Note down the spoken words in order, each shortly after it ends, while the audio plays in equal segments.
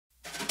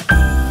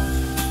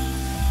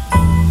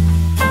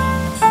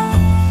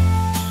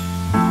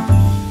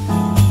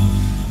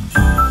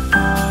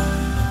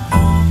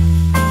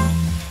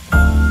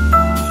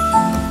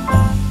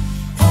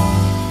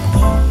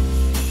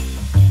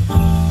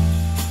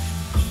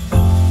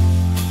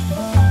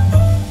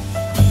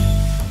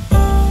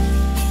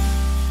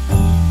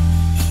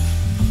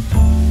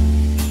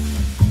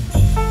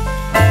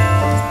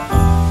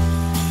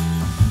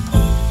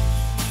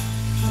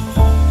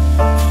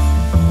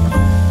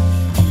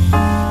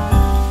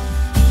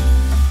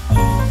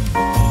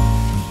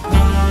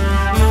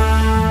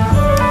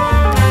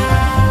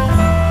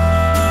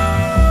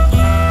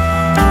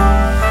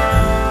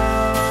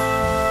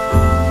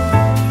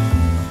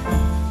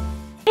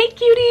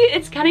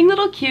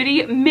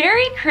cutie.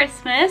 Merry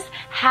Christmas,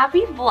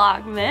 happy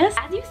vlogmas.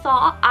 As you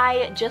saw,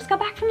 I just got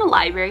back from the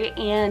library,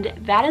 and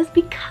that is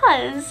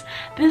because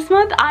this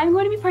month I'm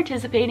going to be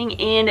participating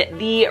in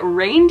the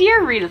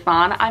reindeer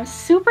readathon. I'm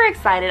super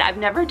excited. I've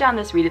never done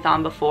this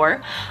readathon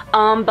before,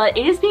 but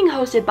it is being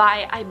hosted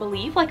by, I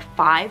believe, like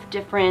 5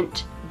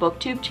 different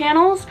booktube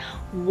channels.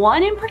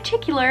 One in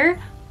particular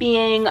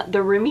being the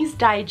Roomies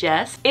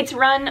Digest. It's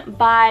run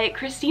by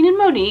Kerstin and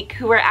Monique,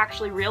 who are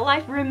actually real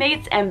life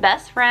roommates and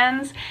best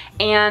friends,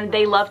 and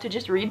they love to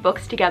just read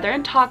books together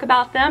and talk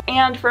about them.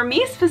 And for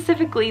me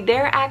specifically,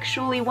 they're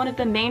actually one of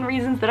the main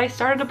reasons that I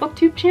started a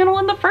booktube channel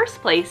in the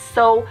first place.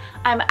 So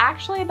I'm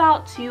actually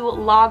about to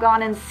log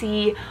on and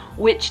see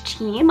which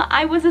team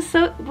I was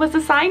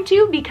assigned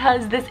to,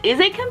 because this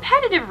is a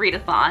competitive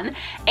readathon,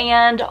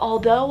 and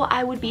although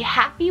I would be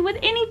happy with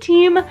any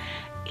team,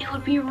 it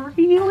would be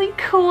really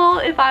cool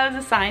if I was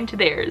assigned to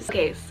theirs.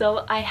 Okay,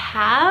 so I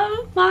have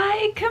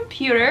my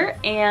computer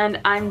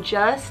and I'm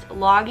just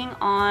logging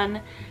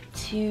on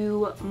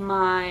to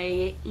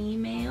my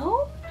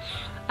email.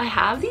 I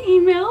have the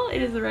email,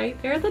 it is right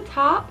there at the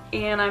top,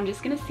 and I'm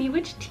just gonna see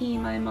which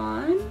team I'm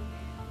on.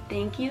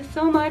 Thank you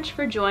so much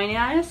for joining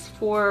us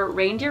for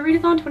Reindeer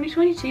Readathon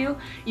 2022.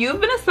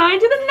 You've been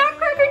assigned to the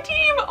Nutcracker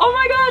team! Oh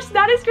my gosh,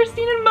 that is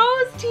Christine and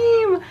Mo's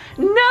team!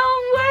 No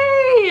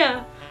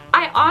way!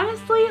 I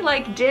honestly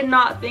did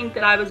not think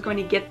that I was going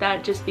to get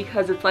that just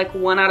because it's like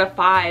 1 out of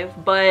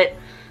 5, but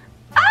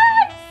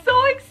I'm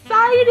so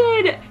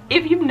excited!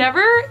 If you've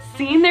never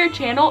seen their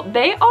channel,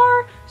 they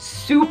are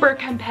super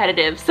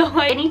competitive. So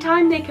like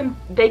anytime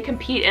they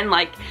compete in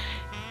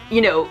you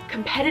know,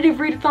 competitive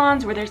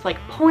readathons where there's like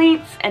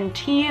points and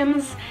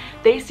teams,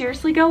 they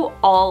seriously go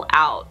all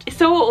out.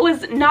 So it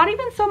was not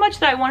even so much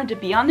that I wanted to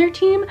be on their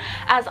team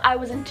as I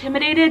was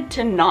intimidated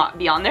to not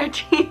be on their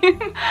team.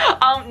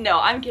 No,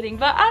 I'm kidding,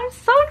 but I'm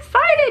so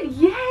excited,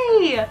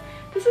 yay!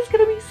 This is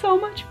gonna be so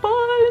much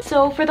fun.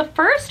 So for the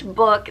first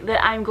book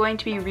that I'm going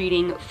to be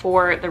reading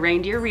for the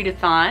Reindeer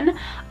Readathon,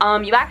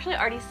 you actually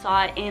already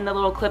saw it in the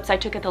little clips I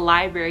took at the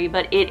library,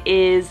 but it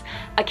is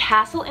A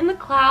Castle in the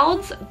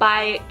Clouds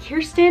by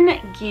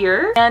Kerstin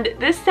Gier. And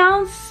this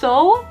sounds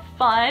so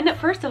fun.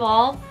 First of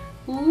all,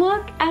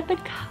 look at the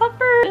cover.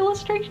 The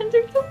illustrations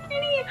are so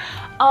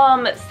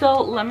pretty.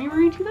 So let me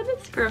read you the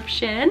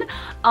description.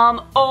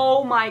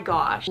 Oh my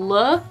gosh.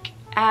 Look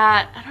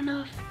at, I don't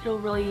know if it'll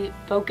really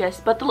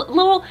focus, but the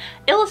little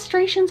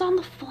illustrations on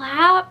the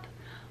flap.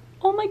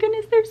 Oh my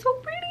goodness, they're so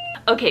pretty.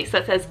 Okay, so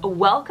it says,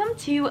 welcome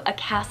to A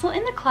Castle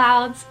in the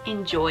Clouds,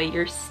 enjoy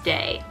your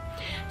stay.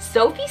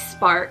 Sophie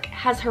Spark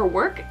has her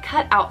work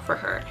cut out for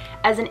her.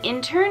 As an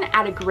intern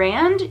at a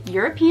grand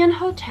European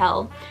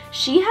hotel,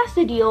 she has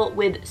to deal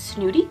with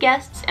snooty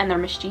guests and their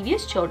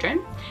mischievous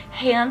children,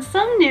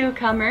 handsome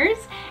newcomers,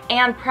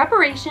 and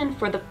preparation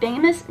for the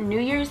famous New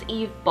Year's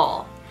Eve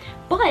ball.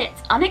 But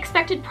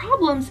unexpected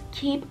problems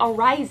keep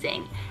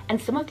arising, and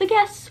some of the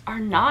guests are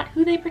not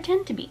who they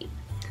pretend to be.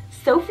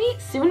 Sophie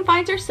soon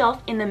finds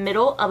herself in the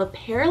middle of a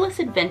perilous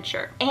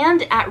adventure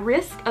and at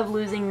risk of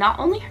losing not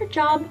only her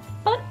job,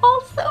 but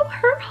also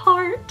her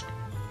heart.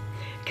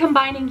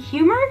 Combining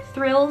humor,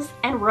 thrills,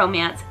 and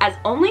romance as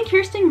only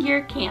Kerstin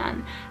Gier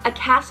can, A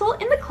Castle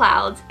in the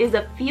Clouds is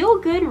a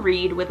feel-good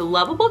read with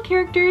lovable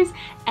characters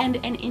and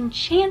an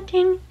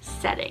enchanting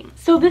setting.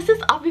 So this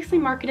is obviously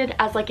marketed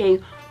as like a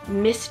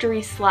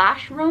mystery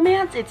slash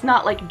romance. It's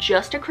not like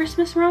just a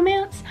Christmas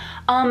romance.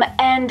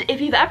 And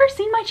if you've ever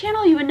seen my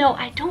channel, you would know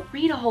I don't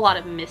read a whole lot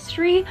of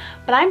mystery,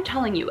 but I'm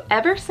telling you,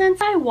 ever since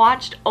I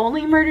watched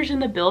Only Murders in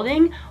the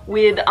Building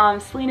with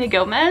Selena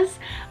Gomez,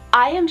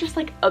 I am just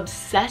like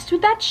obsessed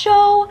with that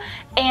show,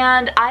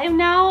 and I am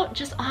now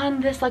just on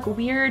this like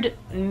weird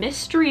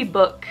mystery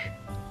book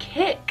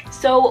kick.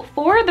 So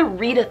for the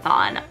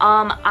readathon,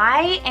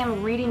 I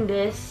am reading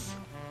this.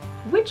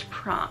 Which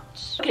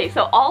prompt? Okay,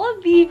 so all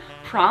of the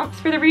prompts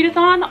for the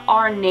readathon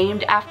are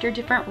named after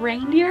different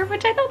reindeer,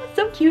 which I thought was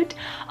so cute.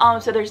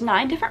 So there's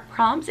 9 different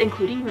prompts,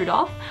 including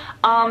Rudolph.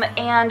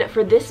 And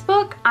for this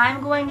book,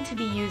 I'm going to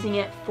be using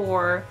it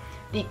for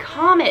the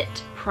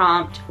Comet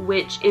prompt,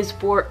 which is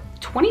for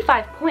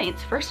 25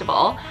 points, first of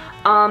all.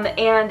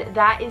 And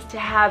that is to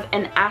have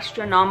an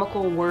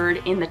astronomical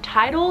word in the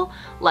title,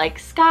 like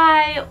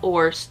sky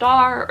or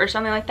star or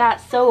something like that.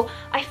 So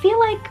I feel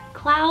like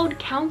cloud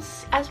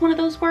counts as one of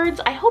those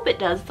words. I hope it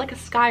does. It's like a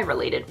sky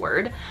related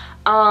word.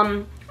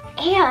 And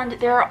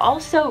there are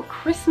also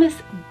Christmas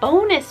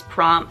bonus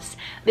prompts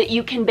that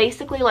you can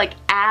basically like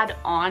add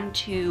on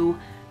to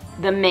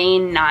the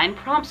main 9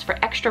 prompts for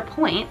extra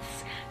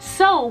points.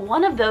 So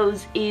one of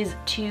those is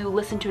to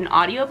listen to an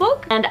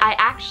audiobook, and I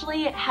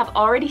actually have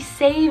already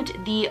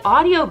saved the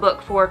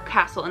audiobook for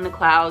Castle in the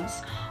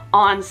Clouds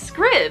on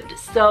Scribd.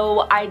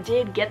 So I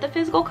did get the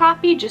physical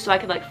copy just so I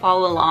could like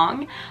follow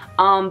along,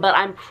 but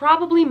I'm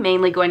probably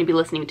mainly going to be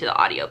listening to the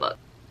audiobook.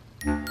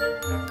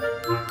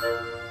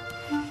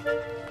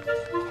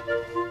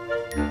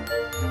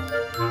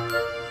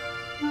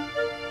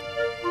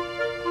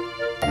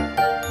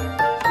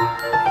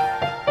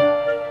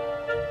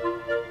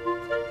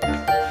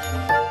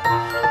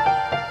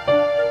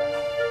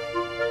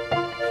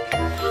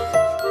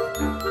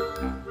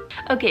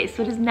 Okay,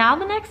 so it is now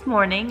the next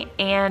morning,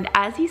 and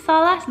as you saw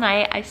last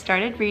night, I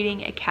started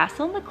reading A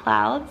Castle in the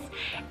Clouds,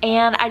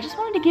 and I just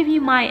wanted to give you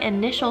my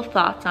initial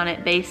thoughts on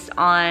it based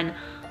on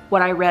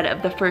what I read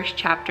of the first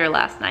chapter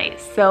last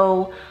night.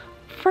 So,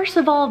 first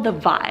of all, the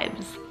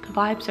vibes. The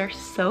vibes are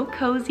so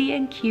cozy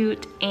and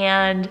cute,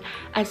 and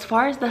as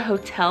far as the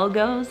hotel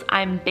goes,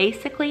 I'm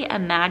basically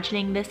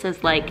imagining this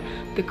as like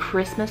the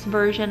Christmas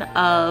version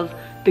of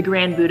the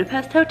Grand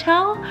Budapest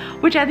Hotel,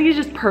 which I think is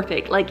just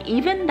perfect. Like,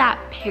 even that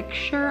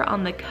picture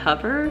on the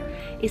cover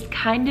is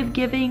kind of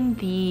giving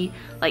the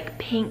like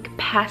pink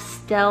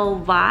pastel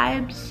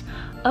vibes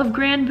of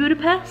Grand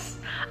Budapest.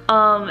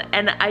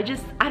 And I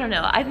don't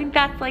know, I think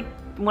that's like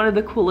one of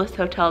the coolest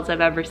hotels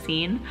I've ever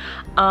seen.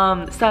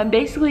 So I'm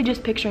basically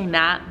just picturing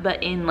that,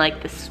 but in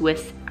like the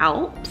Swiss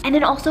Alps. And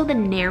then also the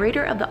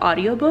narrator of the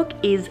audiobook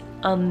is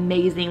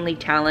amazingly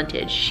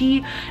talented.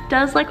 She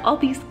does like all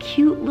these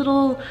cute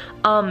little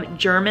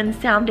German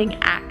sounding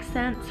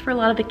accents for a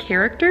lot of the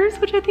characters,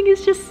 which I think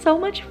is just so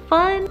much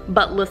fun.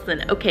 But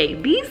listen, okay,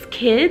 these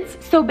kids,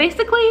 so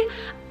basically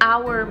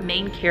our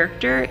main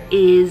character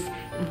is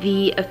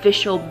the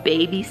official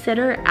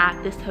babysitter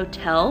at this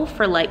hotel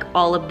for like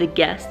all of the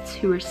guests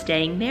who are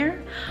staying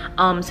there,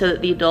 so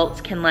that the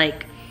adults can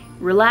like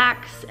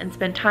relax and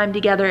spend time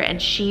together,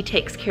 and she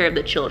takes care of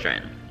the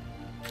children.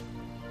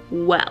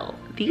 Well,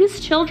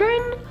 these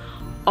children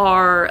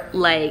are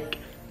like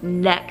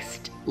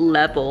next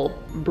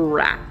level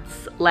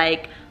brats.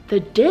 Like, the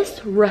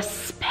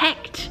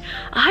disrespect,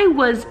 I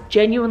was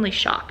genuinely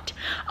shocked.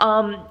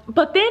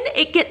 But then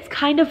it gets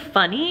kind of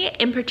funny.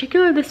 In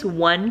particular, this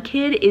one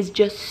kid is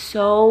just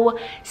so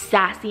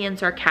sassy and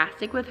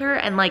sarcastic with her,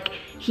 and like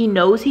he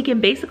knows he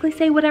can basically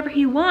say whatever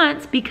he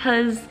wants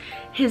because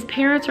his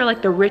parents are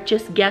like the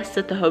richest guests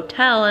at the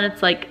hotel, and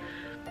it's like,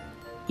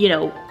 you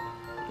know,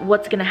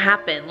 what's gonna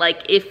happen?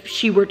 Like, if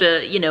she were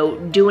to, you know,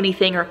 do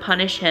anything or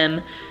punish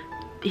him,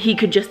 he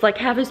could just like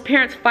have his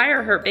parents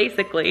fire her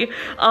basically.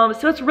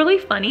 So it's really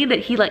funny that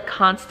he like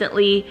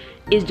constantly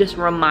is just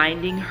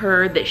reminding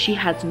her that she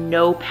has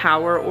no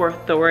power or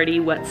authority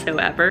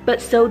whatsoever.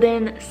 But so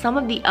then some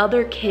of the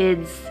other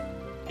kids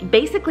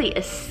basically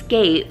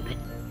escape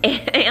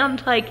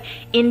and like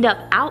end up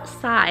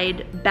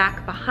outside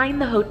back behind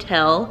the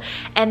hotel,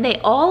 and they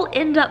all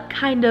end up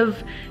kind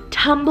of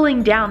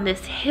tumbling down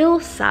this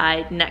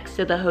hillside next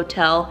to the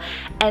hotel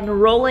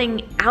and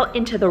rolling out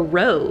into the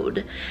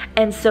road.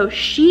 And so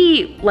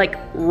she like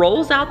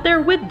rolls out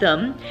there with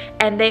them,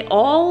 and they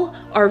all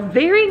are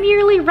very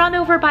nearly run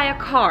over by a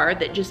car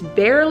that just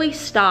barely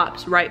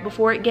stops right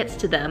before it gets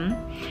to them.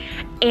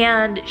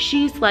 And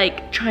she's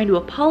like trying to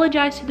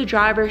apologize to the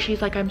driver.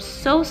 She's like, I'm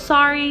so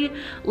sorry.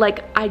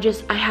 Like, I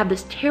have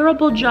this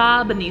terrible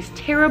job and these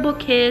terrible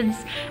kids,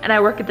 and I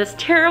work at this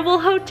terrible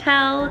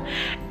hotel.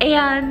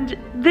 And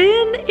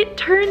then it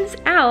turns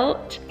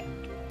out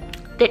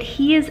that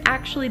he is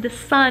actually the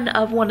son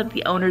of one of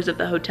the owners of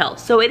the hotel.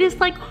 So it is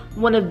like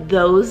one of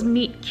those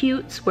meet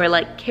cutes where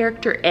like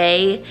character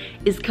A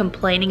is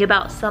complaining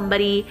about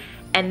somebody,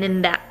 and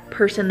then that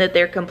person that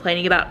they're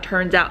complaining about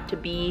turns out to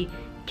be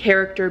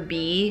character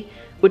B,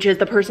 which is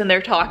the person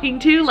they're talking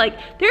to. Like,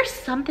 there's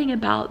something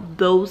about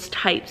those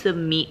types of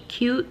meet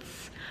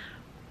cutes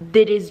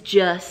that is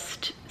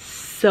just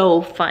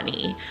so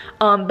funny,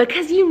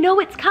 because you know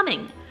it's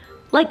coming.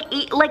 Like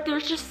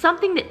there's just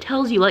something that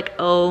tells you like,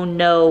 oh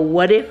no,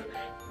 what if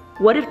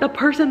the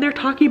person they're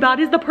talking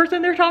about is the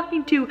person they're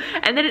talking to?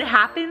 And then it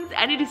happens,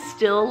 and it is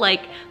still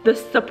like the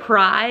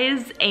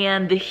surprise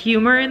and the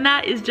humor in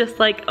that is just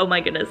like, oh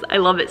my goodness, I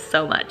love it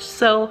so much.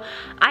 So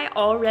I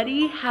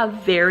already have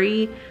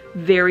very,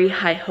 very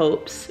high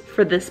hopes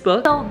for this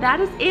book. So that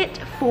is it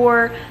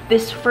for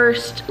this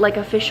first like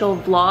official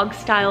vlog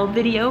style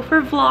video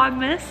for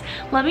Vlogmas.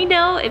 Let me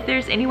know if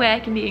there's any way I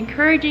can be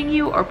encouraging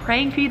you or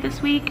praying for you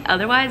this week.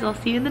 Otherwise, I'll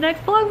see you in the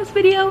next Vlogmas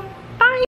video.